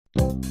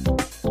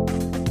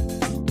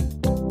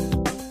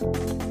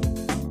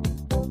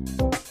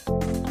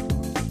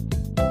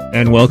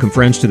And welcome,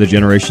 friends, to the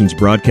Generations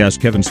broadcast.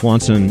 Kevin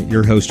Swanson,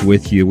 your host,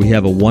 with you. We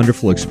have a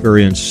wonderful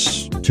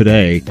experience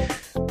today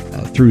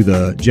through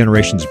the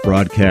Generations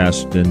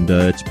broadcast, and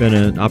it's been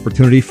an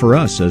opportunity for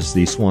us as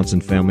the Swanson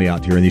family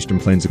out here in the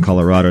Eastern Plains of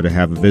Colorado to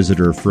have a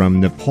visitor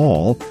from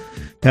Nepal.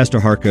 Pastor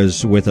Harka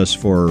is with us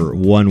for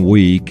 1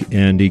 week,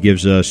 and he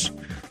gives us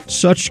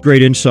such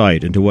great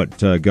insight into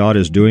what God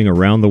is doing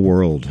around the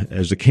world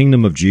as the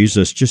kingdom of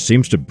Jesus just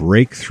seems to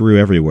break through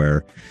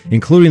everywhere,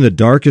 including the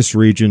darkest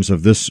regions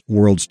of this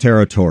world's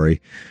territory.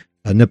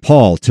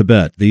 Nepal,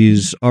 Tibet,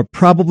 these are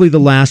probably the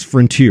last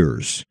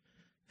frontiers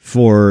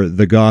for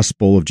the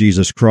gospel of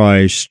Jesus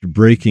Christ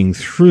breaking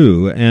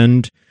through,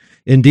 and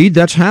indeed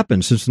that's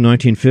happened since the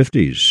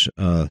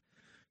 1950s.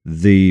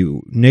 The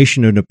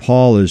nation of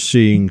Nepal is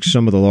seeing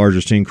some of the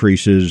largest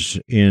increases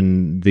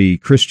in the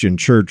Christian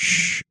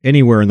church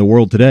anywhere in the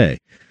world today.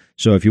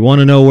 So if you want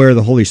to know where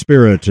the Holy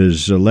Spirit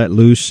is let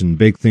loose and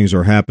big things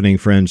are happening,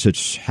 friends,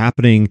 it's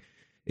happening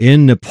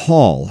in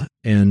Nepal.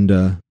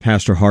 And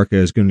Pastor Harka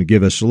is going to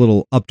give us a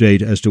little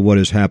update as to what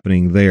is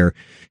happening there.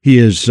 He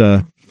is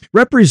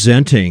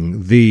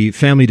representing the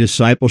family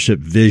discipleship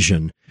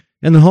vision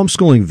and the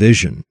homeschooling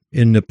vision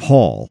in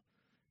Nepal.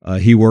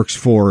 He works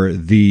for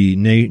the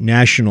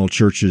National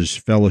Churches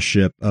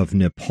Fellowship of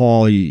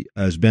Nepal. He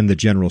has been the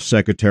General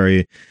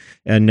Secretary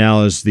and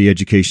now is the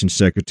Education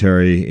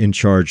Secretary in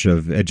charge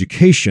of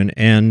education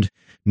and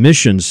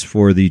missions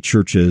for the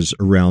churches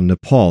around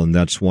Nepal. And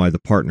that's why the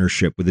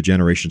partnership with the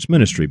Generations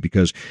Ministry,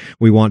 because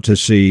we want to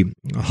see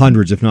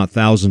hundreds, if not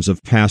thousands,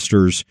 of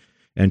pastors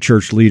and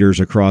church leaders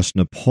across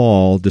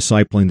Nepal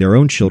discipling their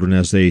own children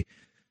as they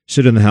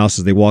sit in the house,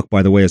 as they walk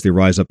by the way, as they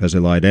rise up, as they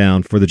lie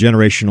down. For the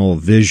generational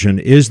vision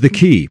is the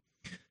key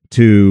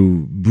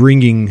to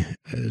bringing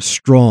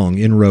strong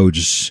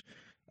inroads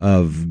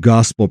of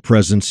gospel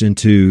presence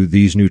into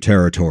these new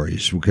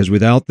territories. Because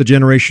without the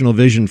generational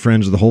vision,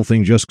 friends, the whole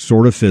thing just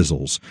sort of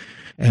fizzles.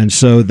 And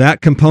so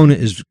that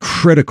component is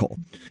critical,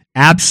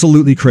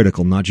 absolutely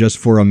critical, not just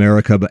for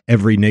America, but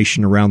every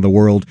nation around the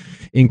world,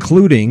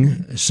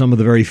 including some of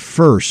the very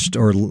first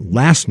or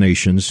last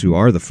nations who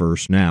are the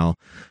first now,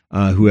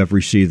 who have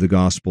received the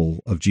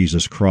gospel of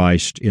Jesus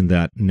Christ in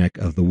that neck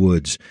of the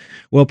woods.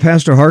 Well,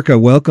 Pastor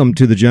Harka, welcome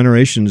to the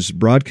Generations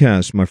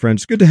broadcast, my friend.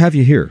 It's good to have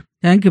you here.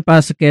 Thank you,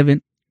 Pastor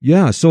Kevin.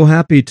 Yeah, so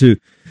happy to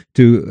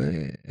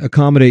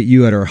accommodate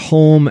you at our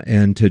home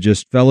and to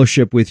just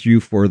fellowship with you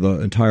for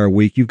the entire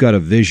week. You've got a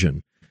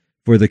vision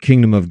for the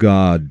kingdom of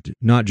God,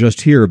 not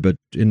just here, but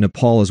in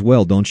Nepal as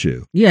well, don't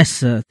you?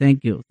 Yes,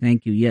 thank you.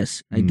 Thank you.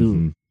 Yes, I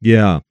do.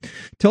 Yeah.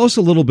 Tell us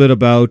a little bit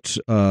about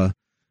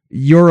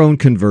your own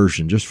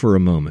conversion, just for a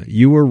moment.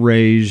 You were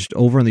raised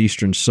over on the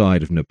eastern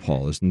side of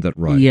Nepal, isn't that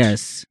right?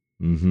 Yes.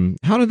 Mm-hmm.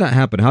 How did that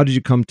happen? How did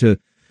you come to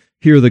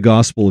hear the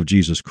gospel of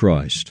Jesus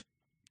Christ?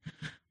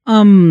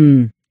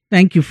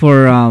 Thank you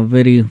for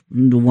very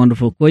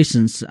wonderful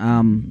questions.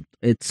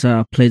 It's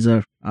a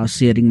pleasure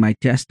sharing my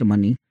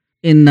testimony.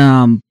 In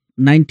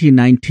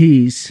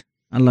 1990s,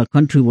 our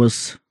country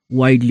was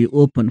widely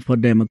open for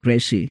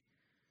democracy,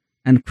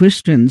 and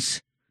Christians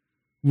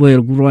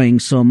were growing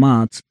so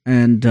much,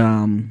 and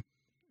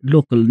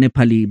local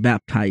Nepali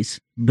baptized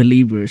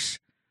believers.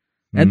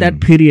 At that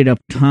period of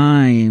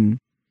time,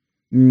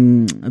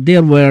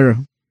 there were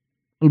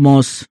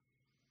almost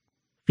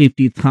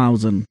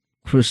 50,000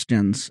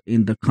 Christians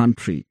in the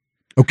country.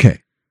 Okay.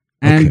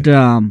 And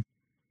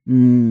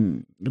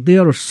they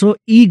are so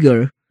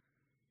eager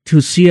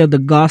to share the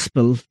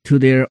gospel to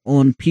their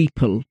own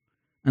people.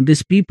 And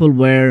these people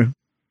were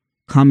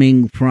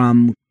coming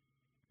from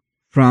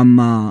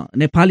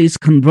Nepalese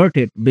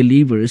converted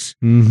believers.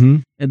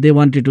 And they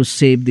wanted to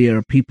save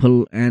their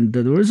people. And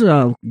there was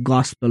a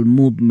gospel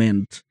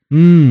movement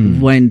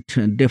went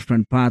in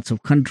different parts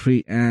of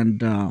country.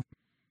 And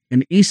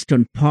in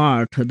eastern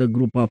part, the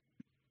group of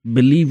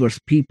believers,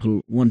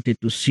 people wanted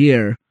to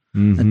share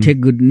and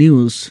take good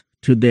news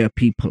to their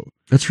people.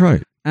 That's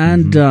right.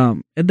 And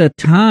at that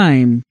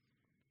time,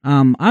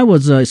 I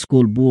was a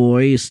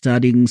schoolboy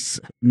studying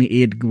in the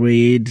 8th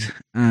grade,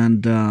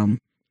 and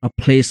a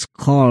place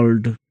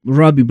called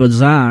Rabi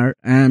Bazaar,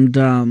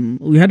 and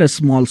we had a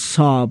small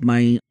shop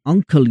my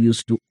uncle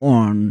used to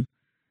own,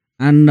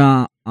 and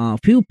a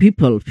few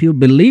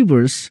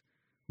believers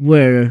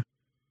were,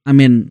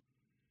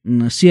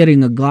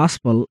 sharing a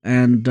gospel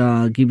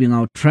and giving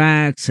out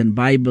tracts and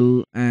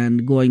Bible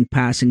and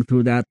passing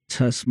through that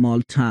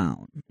small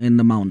town in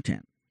the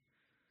mountain.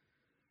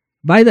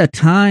 By that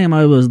time,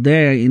 I was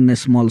there in a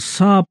small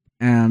shop,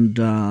 and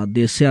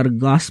they shared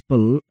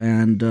gospel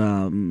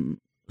and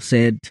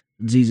said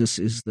Jesus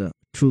is the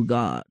true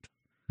God.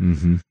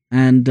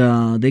 And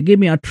they gave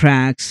me a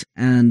tracts,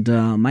 and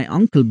my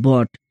uncle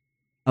bought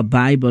a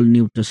Bible,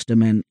 New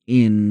Testament,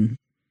 in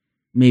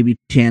maybe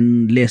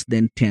less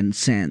than 10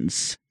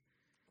 cents.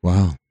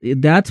 Wow.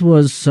 That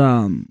was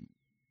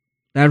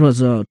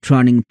a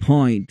turning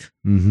point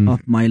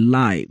of my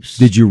life.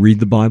 Did you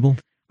read the Bible?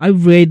 I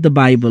read the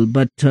Bible,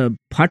 but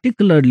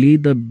particularly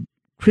the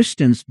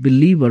Christians,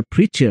 believer,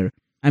 preacher,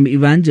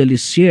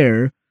 evangelist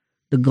share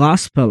the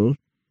gospel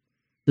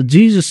the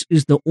Jesus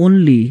is the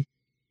only,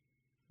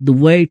 the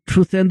way,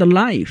 truth, and the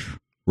life.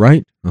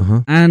 Right.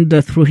 Uh-huh. And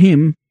through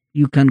him,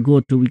 we can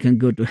go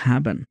to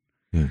heaven.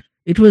 Yes.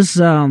 It was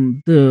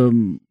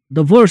the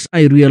verse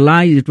I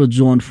realized it was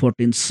John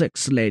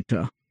 14:6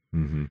 later.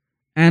 Mm-hmm.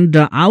 And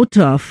out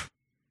of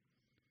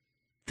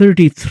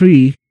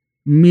 33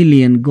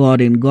 million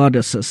god and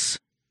goddesses,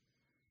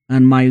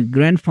 and my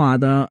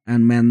grandfather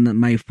and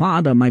my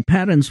father, my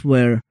parents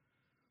were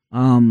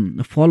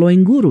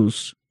following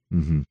gurus.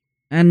 Mm-hmm.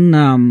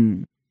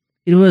 And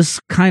it was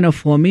kind of,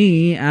 for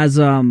me, as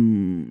a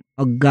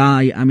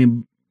guy,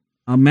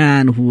 a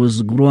man who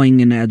was growing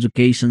in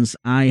educations,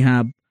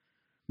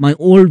 my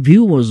old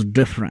view was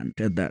different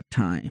at that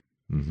time.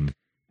 Mm-hmm.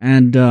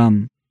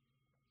 And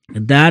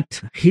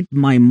that hit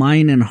my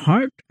mind and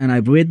heart, and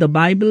I've read the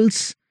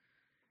Bibles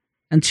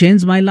and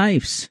changed my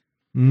lives.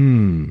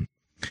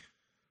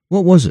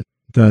 What was it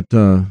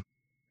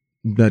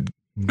that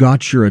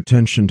got your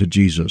attention to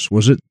Jesus?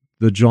 Was it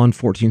the John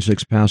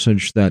 14:6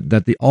 passage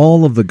that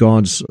all of the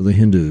gods of the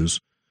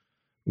Hindus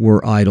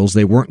were idols?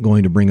 They weren't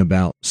going to bring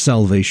about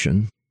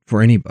salvation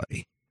for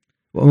anybody.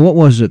 What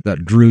was it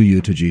that drew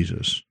you to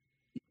Jesus?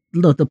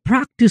 The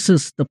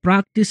practices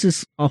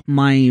of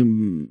my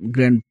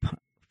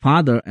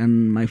grandfather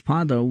and my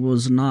father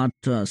was not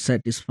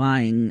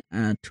satisfying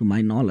to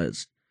my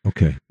knowledge.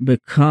 Okay.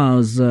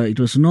 Because it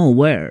was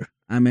nowhere.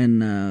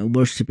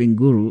 Worshipping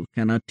guru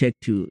cannot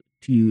take you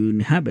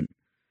in heaven.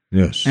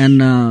 Yes. And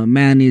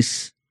man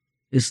is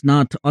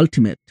not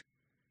ultimate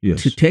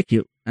to take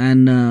you.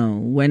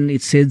 And when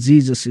it says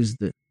Jesus is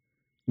the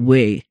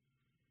way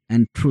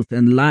and truth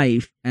and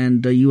life,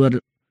 and you are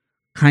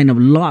kind of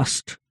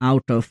lost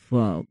out of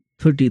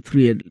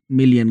 33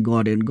 million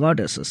god and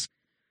goddesses,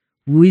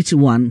 which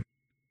one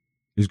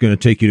is going to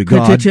take you to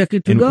God?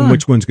 And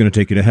which one's going to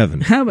take you to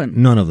heaven?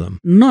 Heaven. None of them.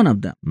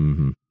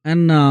 Mm-hmm.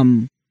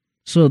 And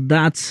so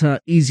that's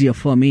easier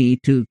for me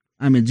to.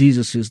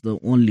 Jesus is the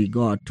only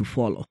God to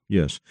follow.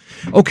 Yes.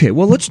 Okay,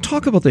 well, let's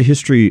talk about the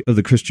history of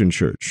the Christian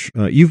church.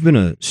 You've been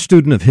a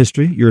student of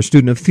history. You're a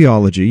student of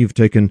theology. You've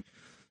taken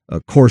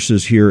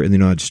courses here in the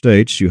United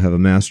States. You have a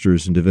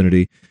master's in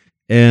divinity.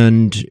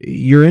 And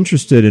you're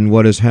interested in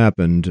what has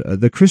happened.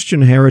 The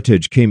Christian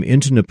heritage came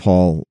into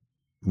Nepal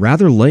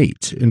rather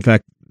late. In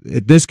fact,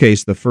 in this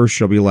case, the first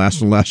shall be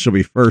last and last shall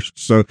be first.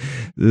 So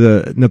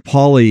the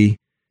Nepali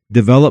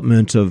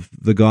development of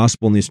the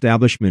gospel and the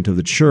establishment of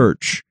the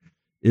church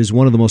is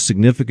one of the most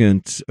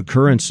significant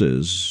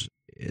occurrences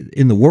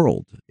in the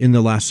world in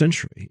the last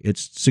century.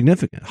 It's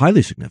significant,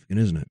 highly significant,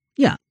 isn't it?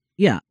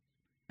 Yeah.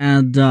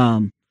 And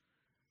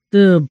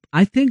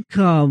I think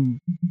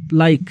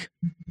like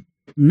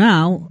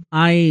now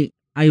I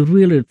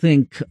really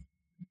think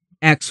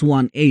Acts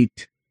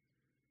 1:8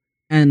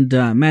 and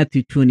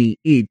Matthew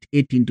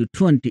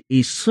 28:18-20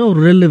 is so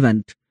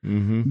relevant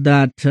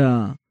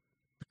that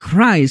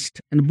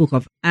Christ in the book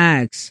of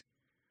Acts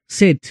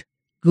said,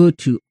 "Go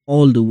to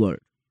all the world."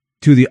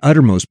 To the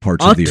uttermost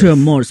parts of the earth.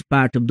 Uttermost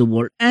part of the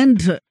world.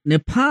 And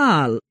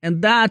Nepal,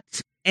 and that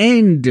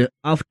end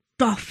of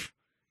top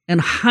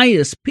and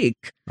highest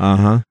peak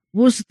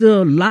was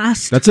the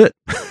last. That's it.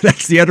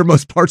 That's the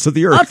uttermost parts of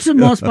the earth.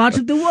 Uttermost parts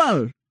of the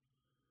world.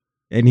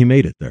 And he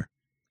made it there.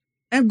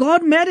 And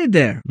God made it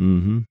there.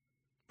 Mm-hmm.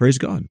 Praise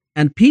God.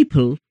 And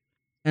people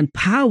and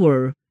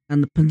power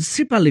and the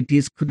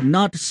principalities could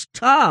not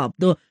stop.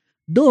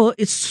 Though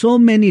it's so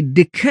many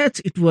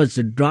decades, it was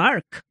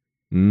dark.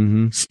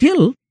 Mm-hmm.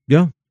 Still.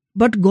 Yeah.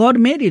 But God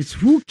made it.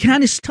 Who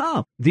can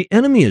stop? The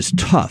enemy is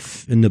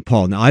tough in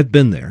Nepal. Now, I've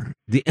been there.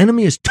 The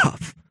enemy is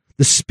tough.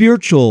 The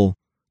spiritual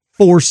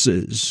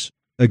forces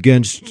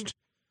against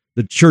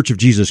the Church of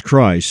Jesus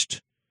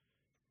Christ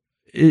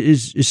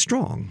is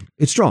strong.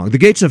 It's strong. The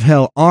gates of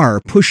hell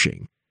are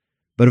pushing.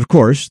 But, of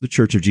course, the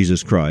Church of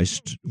Jesus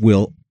Christ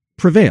will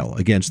prevail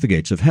against the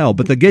gates of hell.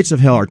 But the gates of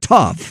hell are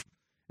tough,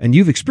 and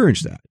you've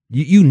experienced that.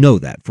 You know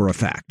that for a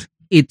fact.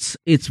 It's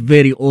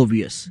very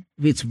obvious.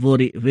 It's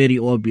very, very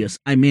obvious.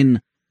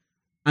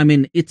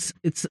 It's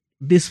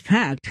this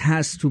fact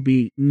has to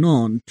be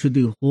known to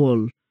the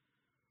whole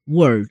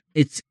world.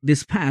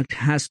 This fact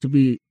has to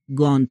be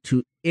gone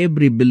to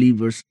every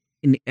believers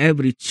in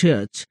every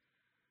church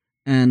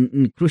and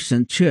in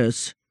Christian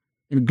church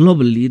and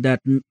globally,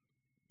 that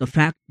the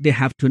fact they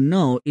have to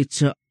know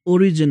it's a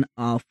origin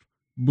of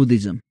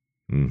Buddhism.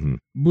 Mm-hmm.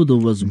 Buddha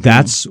was born.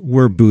 That's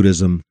where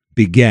Buddhism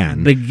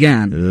began.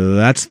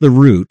 That's the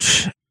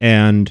root,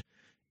 and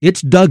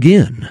it's dug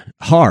in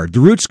hard. The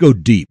roots go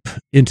deep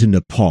into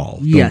Nepal,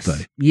 don't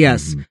they?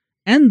 Yes. Mm-hmm.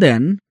 And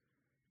then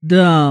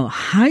the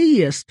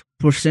highest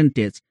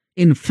percentage,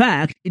 in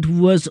fact, it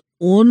was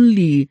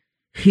only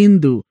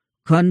Hindu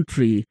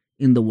country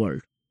in the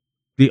world.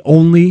 The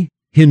only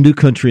Hindu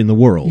country in the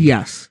world?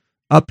 Yes.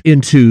 Up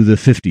into the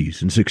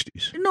 50s and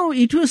 60s? No,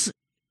 it's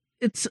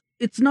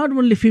not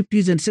only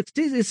 50s and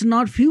 60s. It's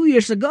not few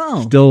years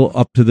ago. Still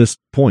up to this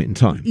point in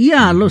time.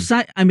 Yeah,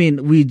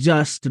 we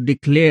just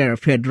declare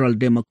federal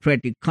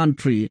democratic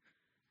country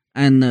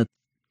and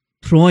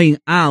throwing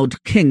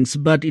out kings,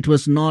 but it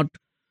was not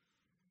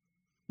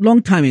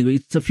long time ago.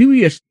 It's a few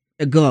years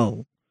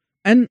ago.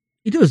 And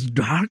it was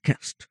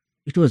darkest.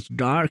 It was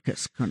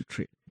darkest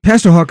country.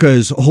 Pastor Haka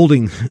is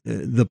holding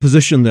the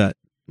position that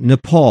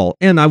Nepal,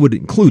 and I would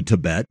include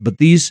Tibet, but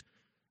these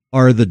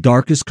are the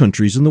darkest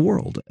countries in the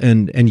world.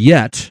 And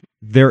yet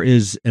there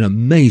is an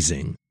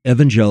amazing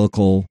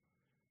evangelical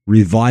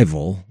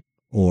revival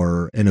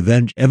or an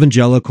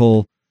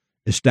evangelical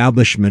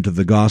establishment of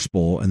the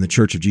gospel and the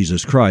Church of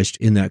Jesus Christ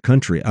in that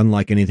country,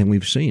 unlike anything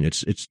we've seen.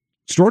 It's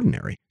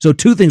extraordinary. So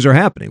two things are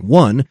happening.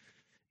 One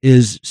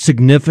is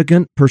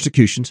significant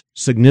persecutions,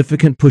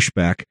 significant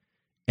pushback,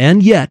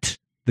 and yet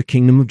the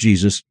kingdom of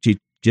Jesus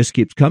just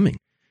keeps coming.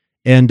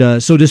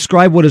 And so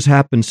describe what has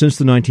happened since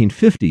the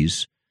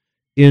 1950s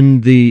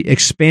in the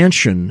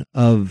expansion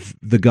of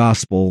the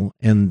gospel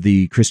and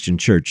the Christian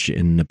church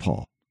in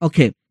Nepal.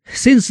 Okay.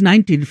 Since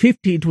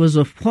 1950, it was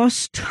the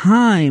first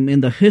time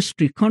in the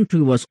history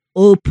country was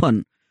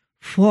open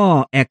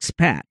for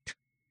expat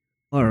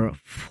or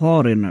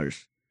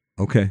foreigners.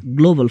 Okay.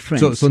 Global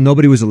friends. So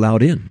nobody was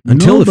allowed in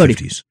until the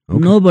 50s. Okay.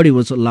 Nobody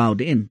was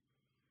allowed in.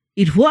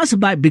 It was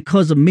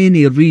because of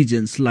many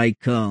reasons, like,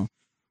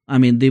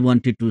 they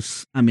wanted to,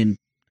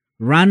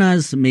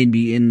 Ranas,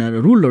 maybe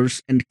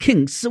rulers and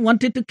kings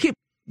wanted to keep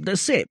the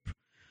safe.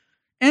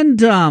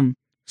 And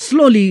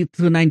slowly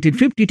through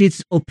 1950,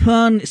 it's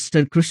open,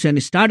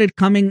 Christian started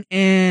coming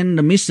in,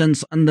 the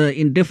missions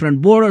in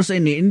different borders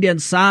in the Indian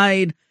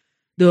side.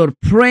 They were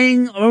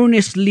praying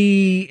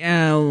earnestly,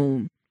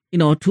 to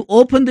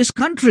open this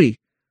country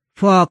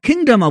for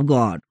kingdom of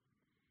God,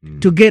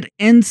 to get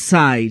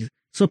inside.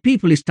 So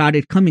people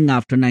started coming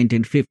after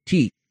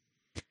 1950.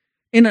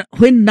 Up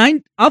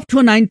to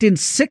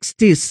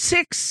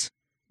 1966,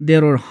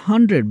 there were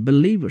 100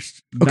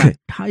 believers,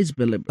 baptized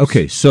believers.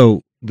 Okay,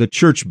 so the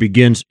church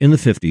begins in the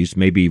 50s,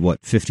 maybe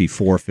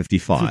 54,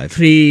 55.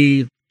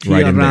 Three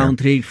right around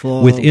 3,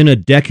 4. Within a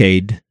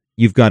decade,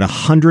 you've got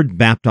 100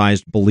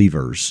 baptized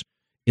believers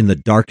in the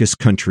darkest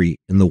country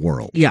in the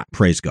world. Yeah.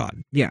 Praise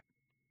God. Yeah.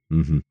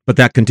 Mm-hmm. But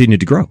that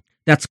continued to grow.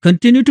 That's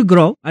continued to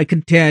grow. I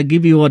can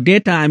give you a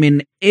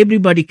data.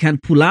 Everybody can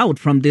pull out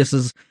from this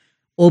is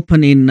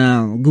open in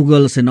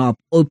Google's and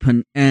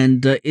open,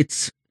 and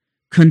it's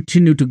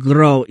continued to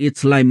grow.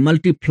 It's like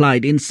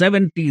multiplied. In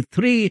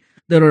 73,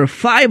 there were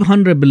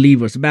 500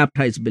 believers,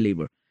 baptized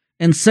believer.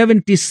 In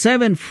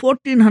 77,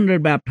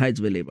 1,400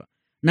 baptized believer.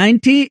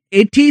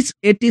 80s,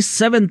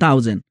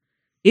 87,000.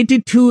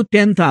 82,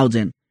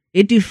 10,000.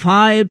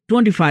 85,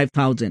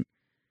 25,000.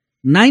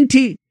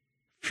 90,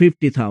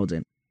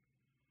 50,000.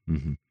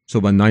 Mm-hmm.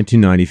 So by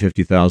 1990,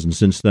 50,000.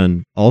 Since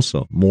then,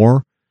 also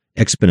more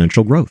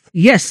exponential growth.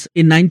 Yes,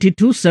 in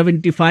 92,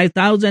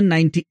 75,000,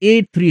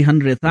 98,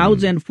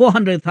 300,000,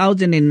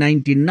 400,000 in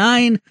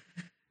 99.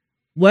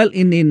 Well,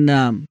 in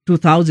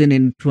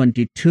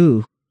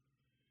 2022,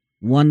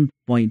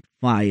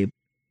 1.5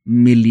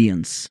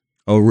 millions.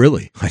 Oh,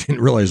 really? I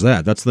didn't realize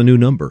that. That's the new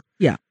number.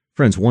 Yeah.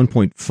 Friends,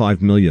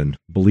 1.5 million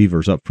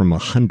believers, up from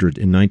 100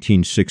 in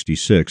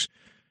 1966.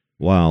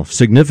 Wow,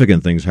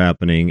 significant things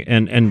happening.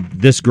 And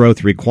this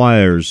growth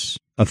requires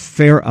a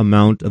fair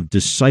amount of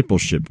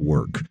discipleship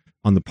work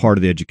on the part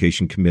of the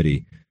education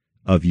committee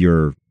of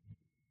your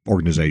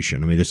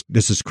organization.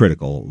 This is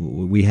critical.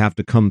 We have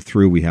to come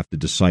through. We have to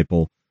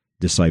disciple.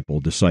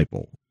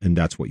 And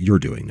that's what you're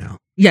doing now.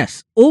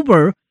 Yes.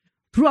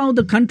 Throughout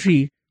the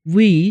country,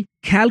 we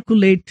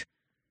calculate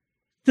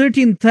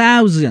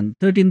 13,000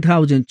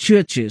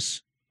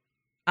 churches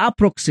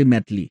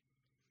approximately.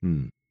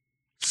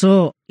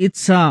 So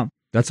it's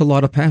that's a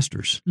lot of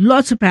pastors.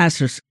 Lots of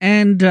pastors.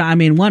 And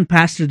one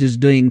pastor is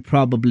doing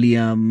probably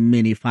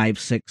maybe 5,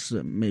 6,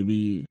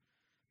 maybe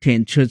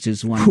 10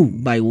 churches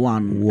by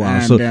one. Wow.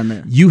 And so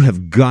then, you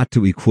have got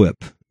to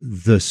equip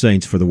the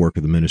saints for the work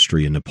of the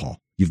ministry in Nepal.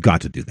 You've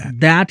got to do that.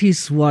 That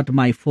is what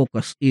my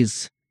focus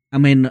is. I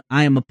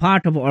am a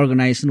part of an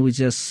organization which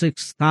has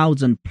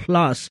 6,000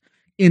 plus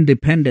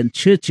independent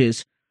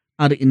churches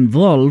are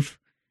involved,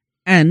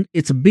 and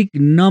it's a big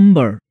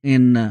number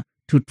in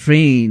to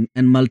train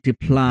and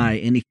multiply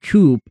and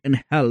equip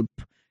and help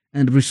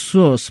and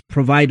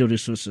provide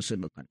resources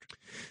in the country.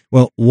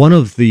 Well, one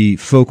of the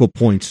focal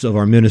points of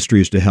our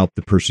ministry is to help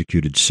the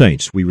persecuted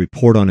saints. We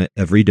report on it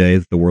every day,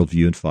 the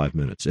Worldview in 5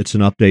 minutes. It's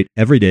an update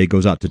every day,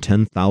 goes out to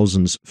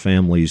 10,000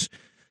 families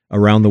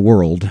around the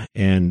world,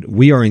 and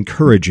we are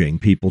encouraging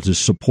people to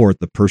support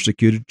the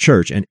persecuted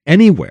church. And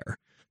anywhere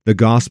the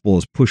gospel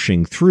is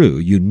pushing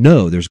through,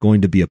 there's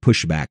going to be a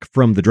pushback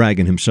from the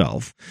dragon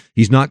himself.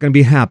 He's not going to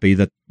be happy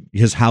that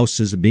his house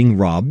is being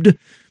robbed.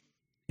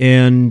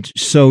 And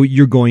so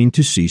you're going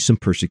to see some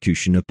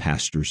persecution of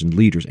pastors and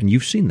leaders. And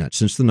you've seen that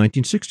since the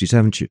 1960s,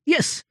 haven't you?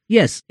 Yes.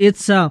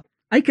 It's I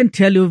can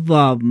tell you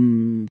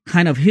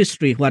kind of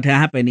history, what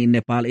happened in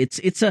Nepal.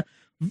 It's a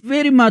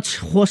very much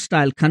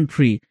hostile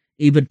country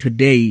even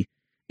today.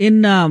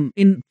 From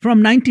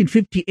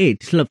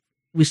 1958,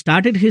 we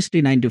started history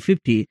in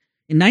 1950.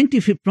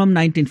 From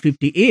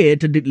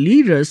 1958, the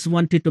leaders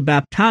wanted to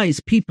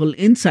baptize people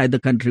inside the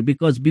country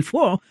because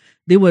before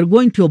they were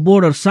going to a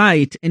border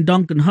site in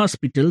Duncan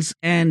hospitals,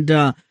 and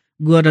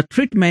got a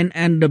treatment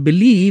and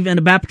believe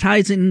and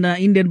baptize in the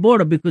Indian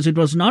border because it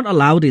was not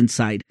allowed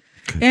inside.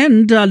 Okay.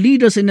 And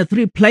leaders in the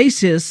three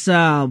places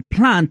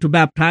planned to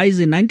baptize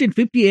in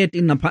 1958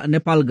 in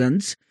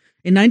Nepalganj,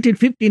 in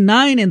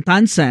 1959 in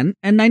Tansen,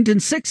 and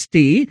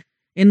 1960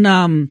 in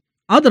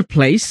other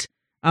place.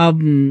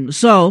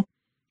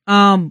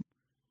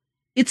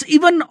 It's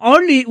even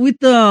early with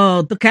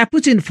the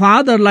Capuchin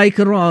father, like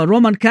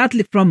Roman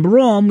Catholic from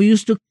Rome,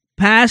 used to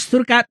pass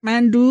through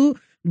Kathmandu,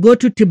 go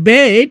to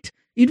Tibet.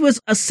 It was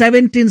a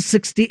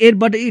 1768,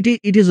 but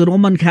it is a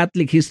Roman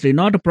Catholic history,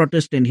 not a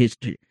Protestant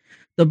history.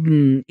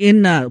 14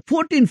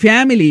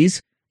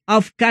 families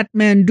of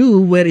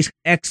Kathmandu were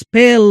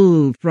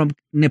expelled from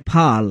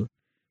Nepal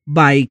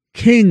by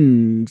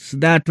kings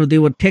that they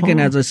were taken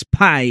as a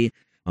spy.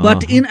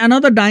 But in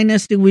another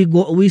dynasty,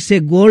 we say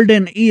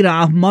golden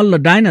era of Malla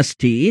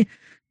dynasty,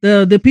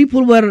 the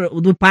people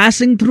were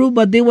passing through,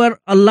 but they were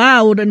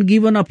allowed and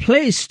given a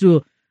place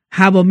to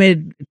have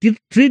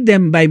treat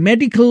them by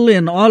medical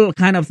and all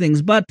kind of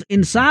things. But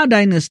in Shah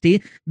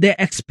dynasty, they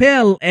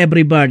expel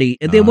everybody.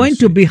 They went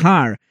to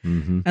Bihar.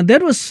 Mm-hmm. And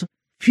there was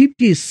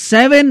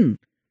 57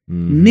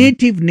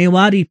 native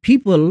Newari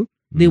people.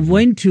 They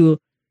went to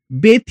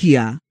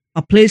Bethia,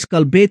 a place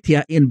called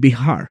Bethia in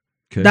Bihar.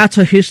 Okay. That's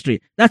a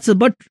history.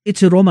 But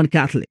it's a Roman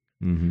Catholic.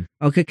 Mm-hmm.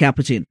 Okay,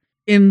 Capuchin.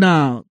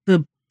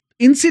 The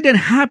incident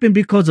happened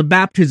because of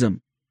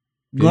baptism.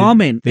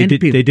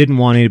 They didn't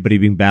want anybody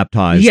being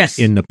baptized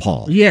in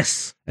Nepal.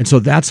 Yes. And so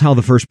that's how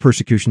the first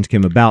persecutions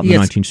came about in the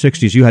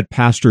 1960s. You had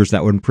pastors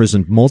that were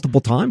imprisoned multiple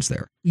times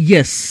there.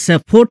 Yes,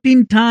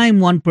 14 times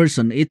one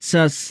person. It's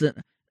in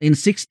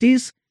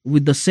 60s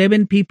with the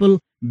 7 people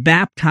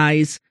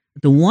baptized.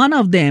 The one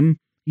of them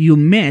you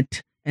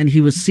met and he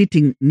was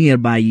sitting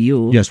nearby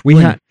you. Yes, we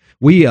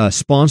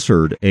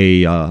sponsored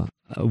a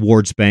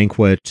awards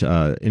banquet,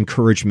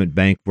 encouragement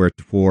banquet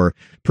for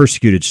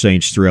persecuted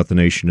saints throughout the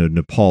nation of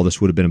Nepal.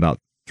 This would have been about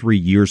 3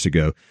 years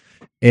ago.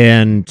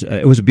 And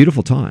it was a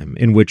beautiful time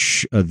in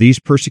which these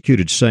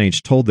persecuted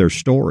saints told their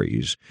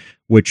stories,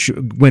 which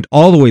went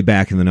all the way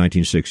back in the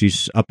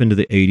 1960s, up into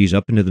the 80s,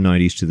 up into the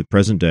 90s to the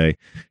present day.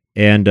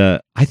 And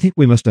I think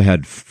we must have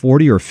had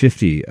 40 or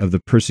 50 of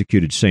the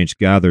persecuted saints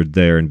gathered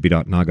there in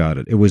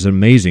Biratnagar. It was an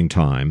amazing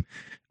time.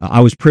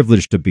 I was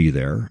privileged to be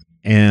there.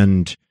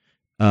 And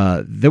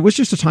there was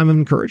just a time of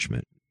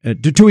encouragement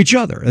to each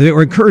other. They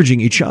were encouraging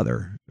each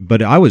other.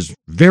 But I was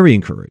very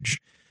encouraged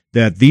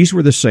that these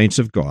were the saints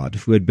of God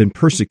who had been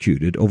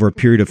persecuted over a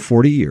period of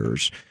 40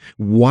 years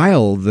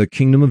while the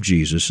kingdom of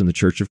Jesus and the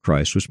Church of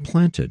Christ was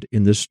planted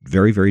in this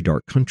very, very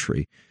dark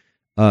country.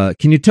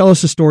 Can you tell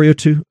us a story or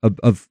two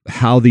of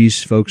how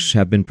these folks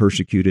have been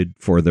persecuted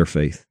for their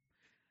faith?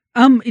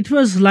 It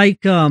was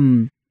like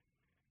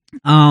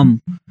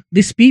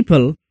these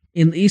people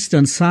in the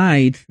eastern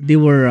side, they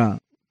were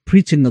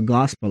preaching the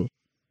gospel,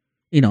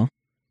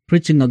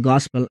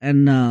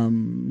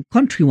 and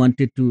country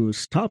wanted to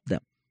stop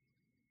them.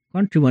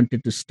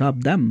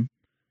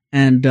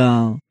 And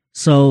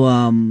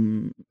so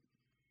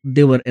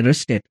they were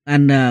arrested.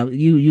 And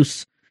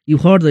you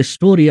heard the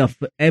story of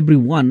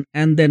everyone.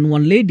 And then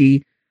one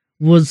lady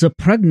was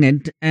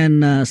pregnant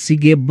and she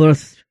gave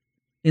birth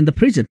in the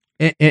prison.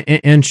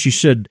 And she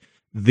said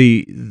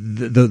the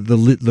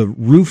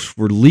roofs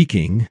were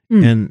leaking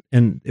and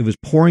it was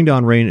pouring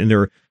down rain, and there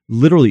were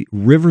literally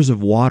rivers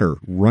of water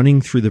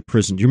running through the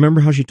prison. Do you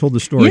remember how she told the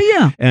story?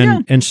 Yeah.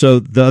 And so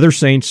the other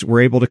saints were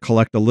able to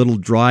collect a little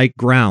dry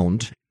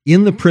ground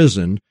in the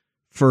prison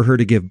for her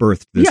to give birth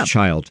to this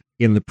child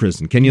in the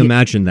prison. Can you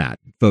imagine that,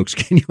 folks?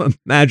 Can you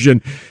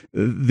imagine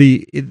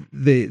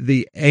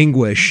the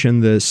anguish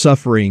and the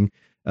suffering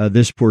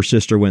this poor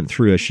sister went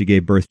through as she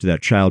gave birth to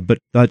that child? But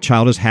that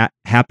child is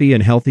happy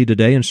and healthy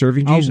today and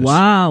serving Jesus.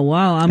 Oh,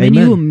 wow. I mean,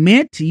 you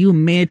met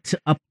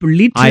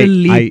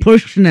literally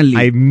personally.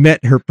 I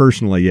met her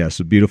personally, yes.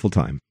 A beautiful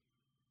time.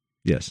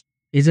 Yes.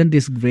 Isn't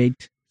this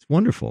great? It's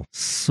wonderful.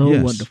 So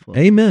wonderful.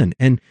 Amen.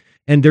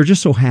 And they're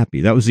just so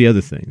happy. That was the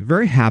other thing.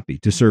 Very happy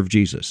to serve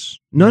Jesus.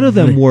 None of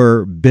them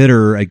were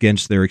bitter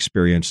against their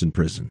experience in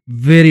prison.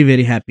 Very,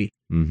 very happy.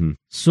 Mm-hmm.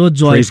 So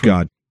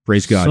joyful.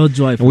 Praise God. So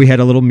joyful. And we had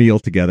a little meal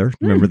together.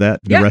 Remember that?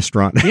 In the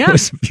restaurant. Yeah. It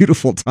was a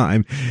beautiful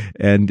time.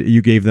 And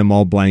you gave them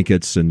all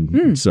blankets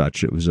and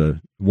such. It was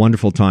a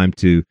wonderful time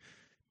to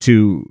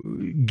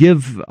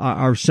give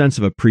our sense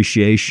of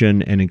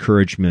appreciation and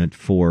encouragement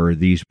for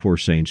these poor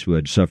saints who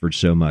had suffered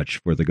so much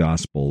for the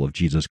gospel of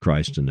Jesus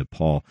Christ in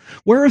Nepal.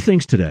 Where are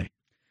things today?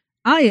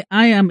 I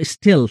am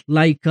still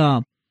like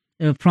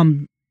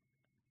from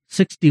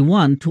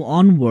 61 to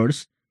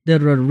onwards,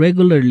 there are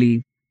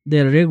regularly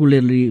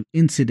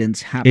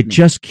incidents happening. It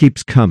just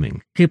keeps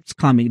coming.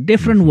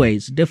 Different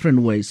ways.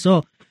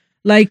 So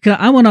like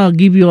I want to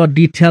give you a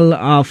detail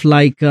of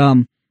like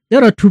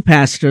there are 2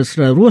 pastors,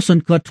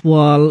 Roshan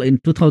Katwal in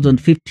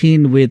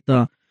 2015 with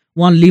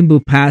one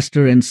Limbu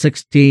pastor in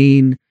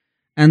 16,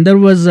 and there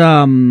was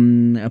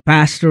a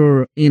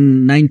pastor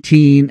in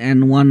 19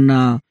 and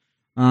one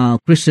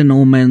Christian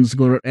women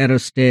got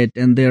arrested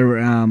and they're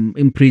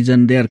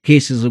imprisoned. Their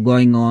cases are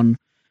going on.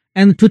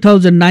 And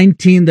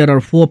 2019, there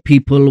are 4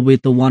 people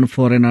with one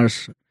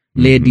foreigner's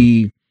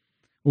lady.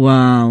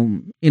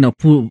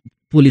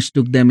 Police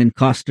took them in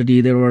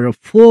custody. There were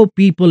 4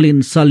 people in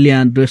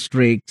Salyan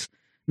districts,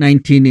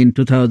 19 in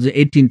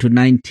 2018 to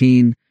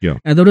 19. Yeah.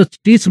 And there was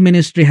teach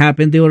ministry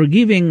happened. They were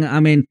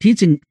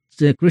teaching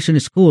the Christian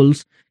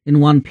schools in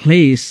one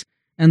place,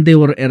 and they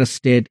were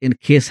arrested and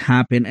case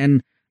happened.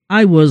 And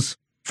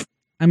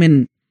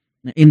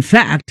in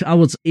fact, I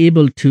was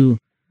able to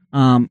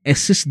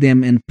assist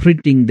them in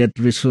printing that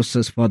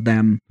resources for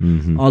them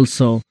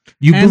also.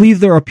 You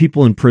believe there are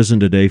people in prison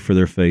today for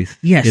their faith?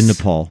 Yes. In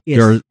Nepal? Yes.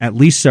 There are at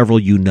least several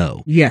you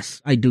know.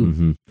 Yes, I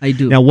do. I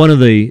do. Now, one of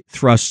the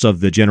thrusts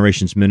of the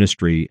Generations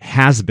Ministry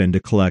has been to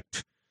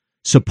collect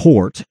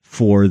support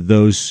for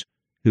those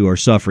who are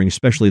suffering,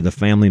 especially the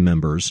family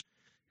members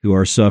who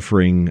are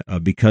suffering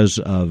because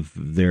of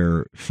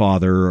their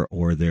father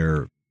or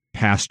their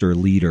pastor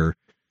leader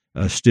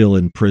still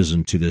in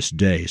prison to this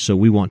day. So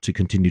we want to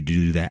continue to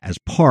do that as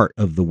part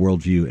of the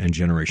Worldview and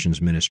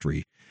Generations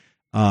Ministry.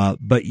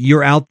 But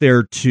you're out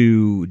there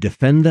to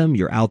defend them.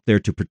 You're out there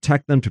to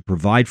protect them, to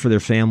provide for their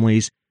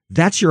families.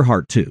 That's your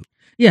heart too.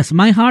 Yes,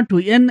 my heart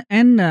too.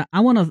 And I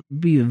want to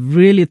be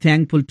really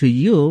thankful to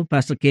you,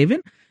 Pastor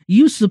Kevin.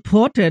 You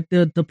supported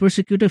the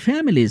persecuted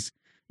families.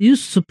 You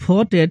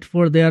supported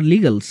for their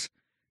legals.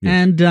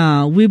 Yes.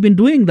 And we've been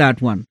doing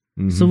that one.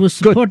 So we're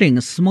supporting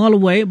a small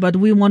way, but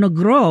we want to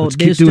grow. Let's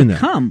keep doing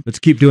that. Let's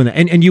keep doing that.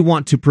 And you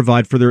want to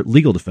provide for their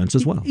legal defense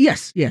as well.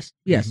 Yes.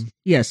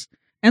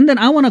 And then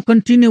I want to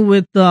continue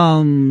with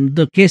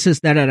the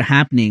cases that are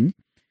happening.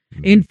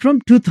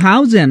 From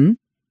 2000,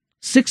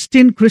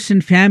 16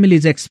 Christian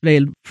families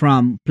expelled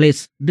from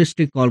place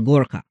district called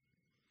Gorkha.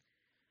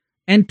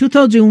 And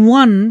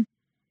 2001,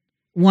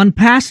 one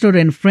pastor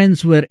and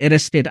friends were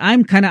arrested.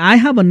 I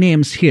have a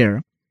names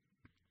here.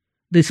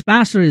 This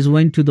pastor is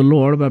went to the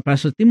Lord, but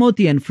Pastor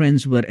Timothy and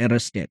friends were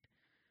arrested.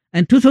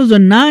 And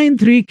 2009,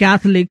 3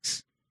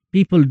 Catholics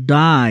people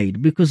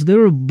died because there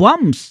were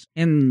bombs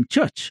in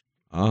church.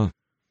 And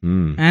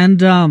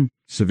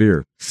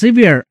severe.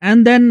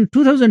 And then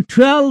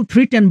 2012,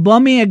 310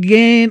 bombing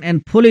again,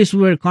 and police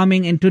were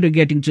coming into the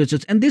getting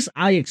churches. And this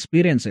I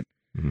experienced it.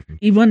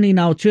 Even in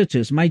our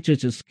churches, my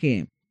churches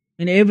came.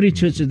 In every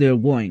church they were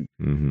going.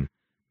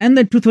 And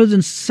then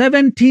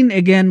 2017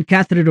 again,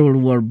 cathedral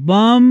were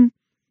bombed.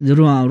 The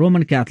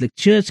Roman Catholic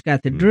Church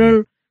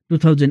Cathedral,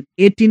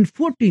 2018,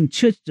 4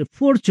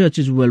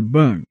 churches were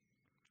burned.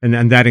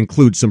 And that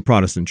includes some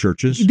Protestant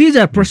churches? These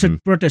are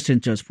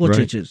Protestant churches, 4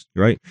 churches.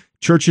 Right.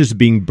 Churches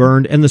being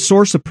burned. And the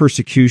source of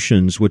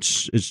persecutions,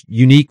 which is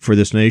unique for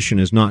this nation,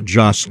 is not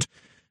just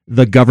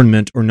the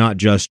government or not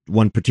just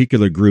one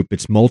particular group.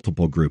 It's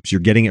multiple groups.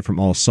 You're getting it from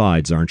all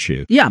sides, aren't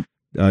you? Yeah.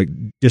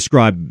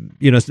 Describe,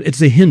 it's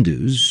the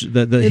Hindus,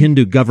 the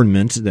Hindu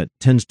government that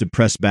tends to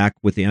press back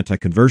with the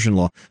anti-conversion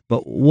law.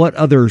 But what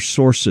other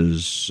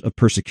sources of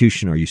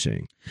persecution are you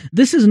seeing?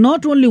 This is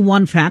not only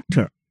one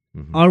factor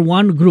or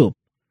one group.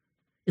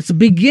 It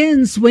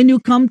begins when you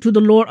come to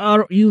the Lord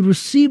or you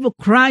receive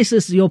Christ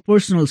as your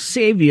personal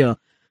Savior.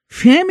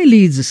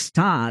 Families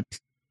start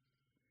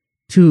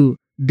to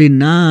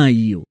deny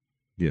you.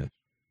 Yeah.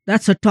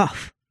 That's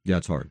tough. Yeah,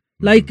 it's hard.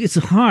 Like, it's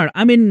hard.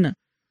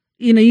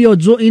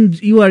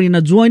 You are in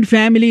a joint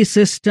family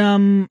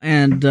system,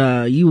 and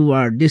you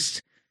are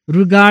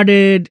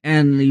disregarded,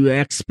 and you are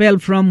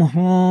expelled from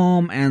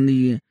home, and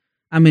you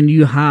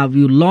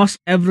lost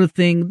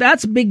everything.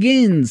 That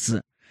begins.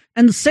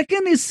 And the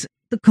second is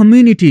the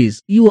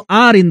communities. You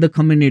are in the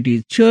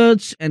community.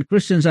 Church and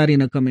Christians are in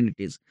the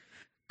communities.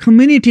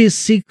 Communities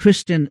see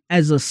Christian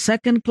as a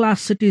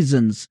second-class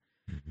citizens,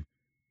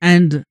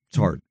 and it's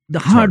hard.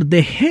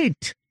 They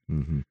hate.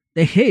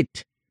 They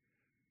hate,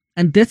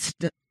 and that's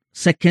the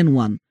second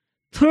one.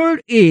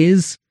 Third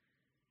is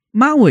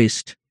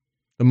Maoist.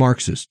 The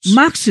Marxists.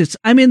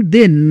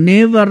 They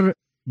never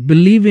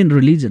believe in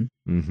religion.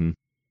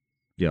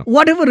 Yeah.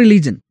 Whatever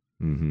religion.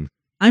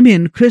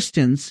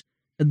 Christians,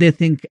 they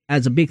think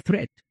as a big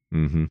threat.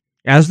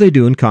 As they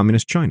do in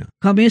communist China.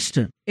 Communist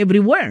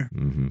everywhere.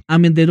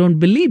 They don't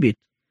believe it.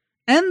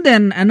 And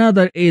then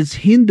another is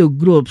Hindu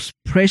groups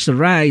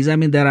pressurize.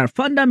 There are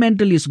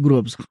fundamentalist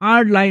groups,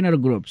 hardliner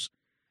groups.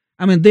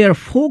 Their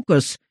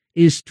focus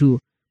is to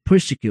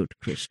persecute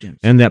Christians.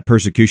 And that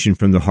persecution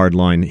from the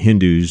hardline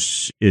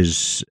Hindus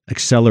is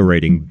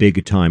accelerating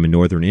big time in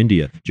northern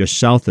India, just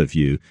south of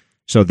you.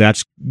 So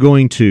that's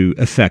going to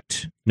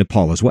affect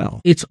Nepal as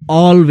well. It's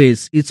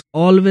always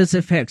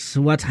affects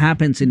what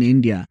happens in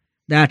India.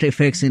 That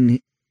affects in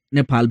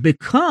Nepal,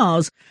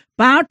 because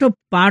part of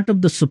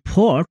the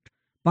support,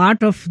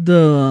 part of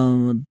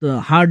the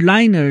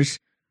hardliners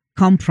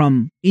come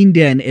from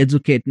India and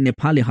educate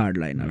Nepali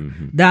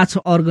hardliner. That's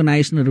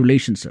organized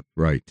relationship.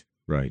 Right.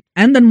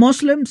 And then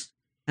Muslims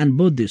and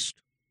Buddhists.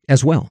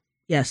 As well.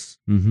 Yes.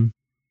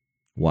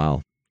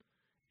 Wow.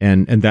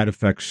 And that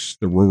affects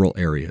the rural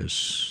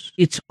areas.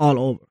 It's all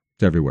over.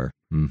 It's everywhere.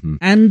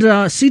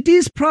 And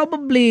cities,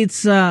 probably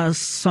it's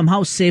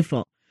somehow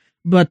safer.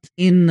 But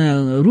in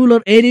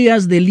rural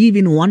areas, they live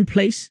in one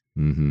place.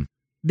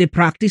 They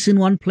practice in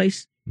one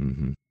place.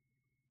 Mm-hmm.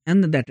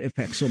 And that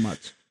affects so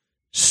much.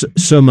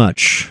 So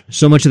much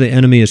of the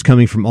enemy is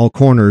coming from all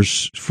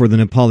corners for the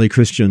Nepali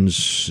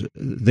Christians,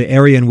 the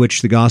area in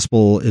which the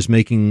gospel is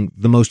making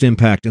the most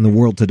impact in the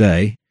world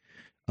today.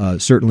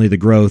 Certainly the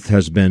growth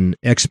has been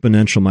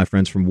exponential, my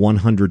friends, from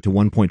 100 to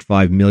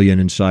 1.5 million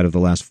inside of the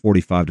last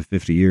 45 to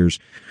 50 years.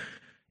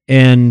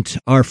 And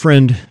our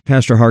friend,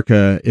 Pastor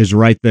Harka, is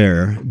right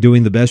there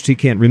doing the best he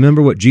can.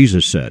 Remember what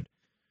Jesus said.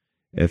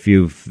 If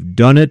you've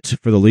done it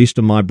for the least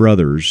of my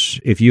brothers,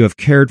 if you have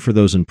cared for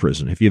those in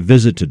prison, if you've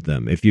visited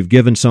them, if you've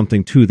given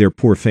something to their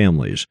poor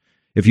families,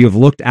 if you have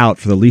looked out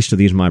for the least of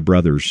these my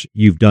brothers,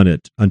 you've done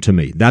it unto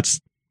me.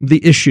 That's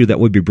the issue that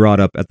would be brought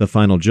up at the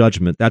final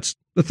judgment. That's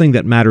the thing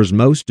that matters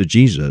most to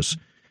Jesus.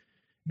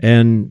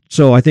 And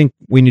so I think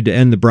we need to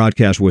end the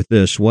broadcast with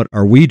this. What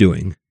are we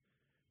doing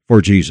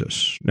for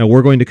Jesus? Now,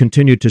 we're going to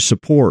continue to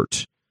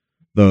support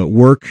the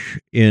work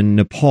in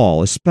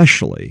Nepal,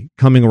 especially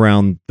coming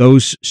around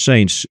those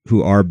saints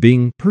who are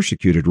being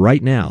persecuted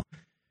right now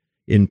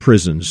in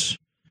prisons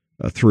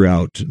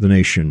throughout the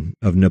nation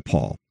of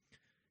Nepal.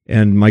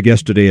 And my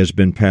guest today has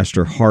been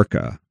Pastor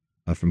Harka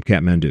from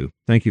Kathmandu.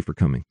 Thank you for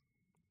coming.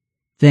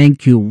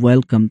 Thank you.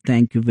 Welcome.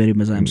 Thank you very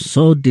much. I'm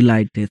so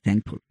delighted,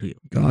 thankful to you.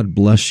 God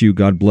bless you.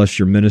 God bless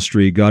your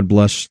ministry. God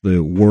bless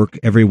the work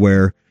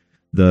everywhere,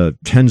 the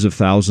tens of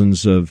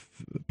thousands of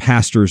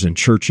pastors and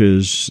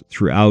churches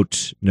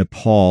throughout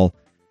Nepal.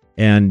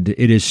 And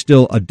it is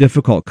still a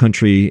difficult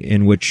country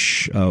in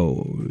which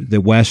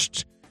the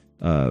West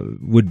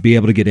would be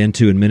able to get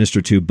into and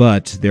minister to,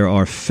 but there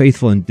are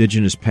faithful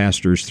indigenous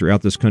pastors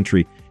throughout this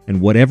country, and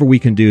whatever we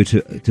can do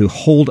to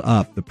hold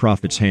up the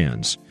prophet's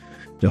hands,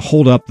 to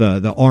hold up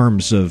the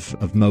arms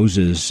of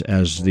Moses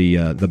as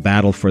the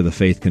battle for the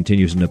faith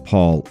continues in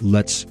Nepal,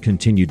 let's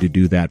continue to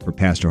do that for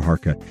Pastor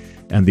Harka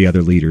and the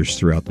other leaders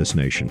throughout this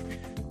nation.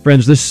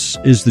 Friends, this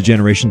is the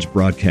Generations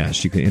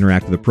broadcast. You can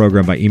interact with the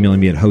program by emailing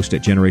me at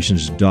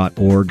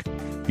host@generations.org.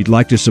 If you'd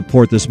like to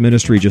support this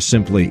ministry, just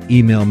simply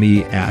email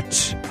me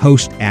at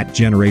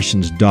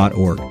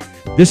host@generations.org.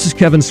 This is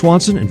Kevin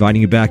Swanson,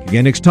 inviting you back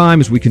again next time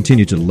as we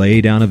continue to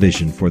lay down a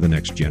vision for the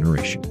next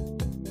generation.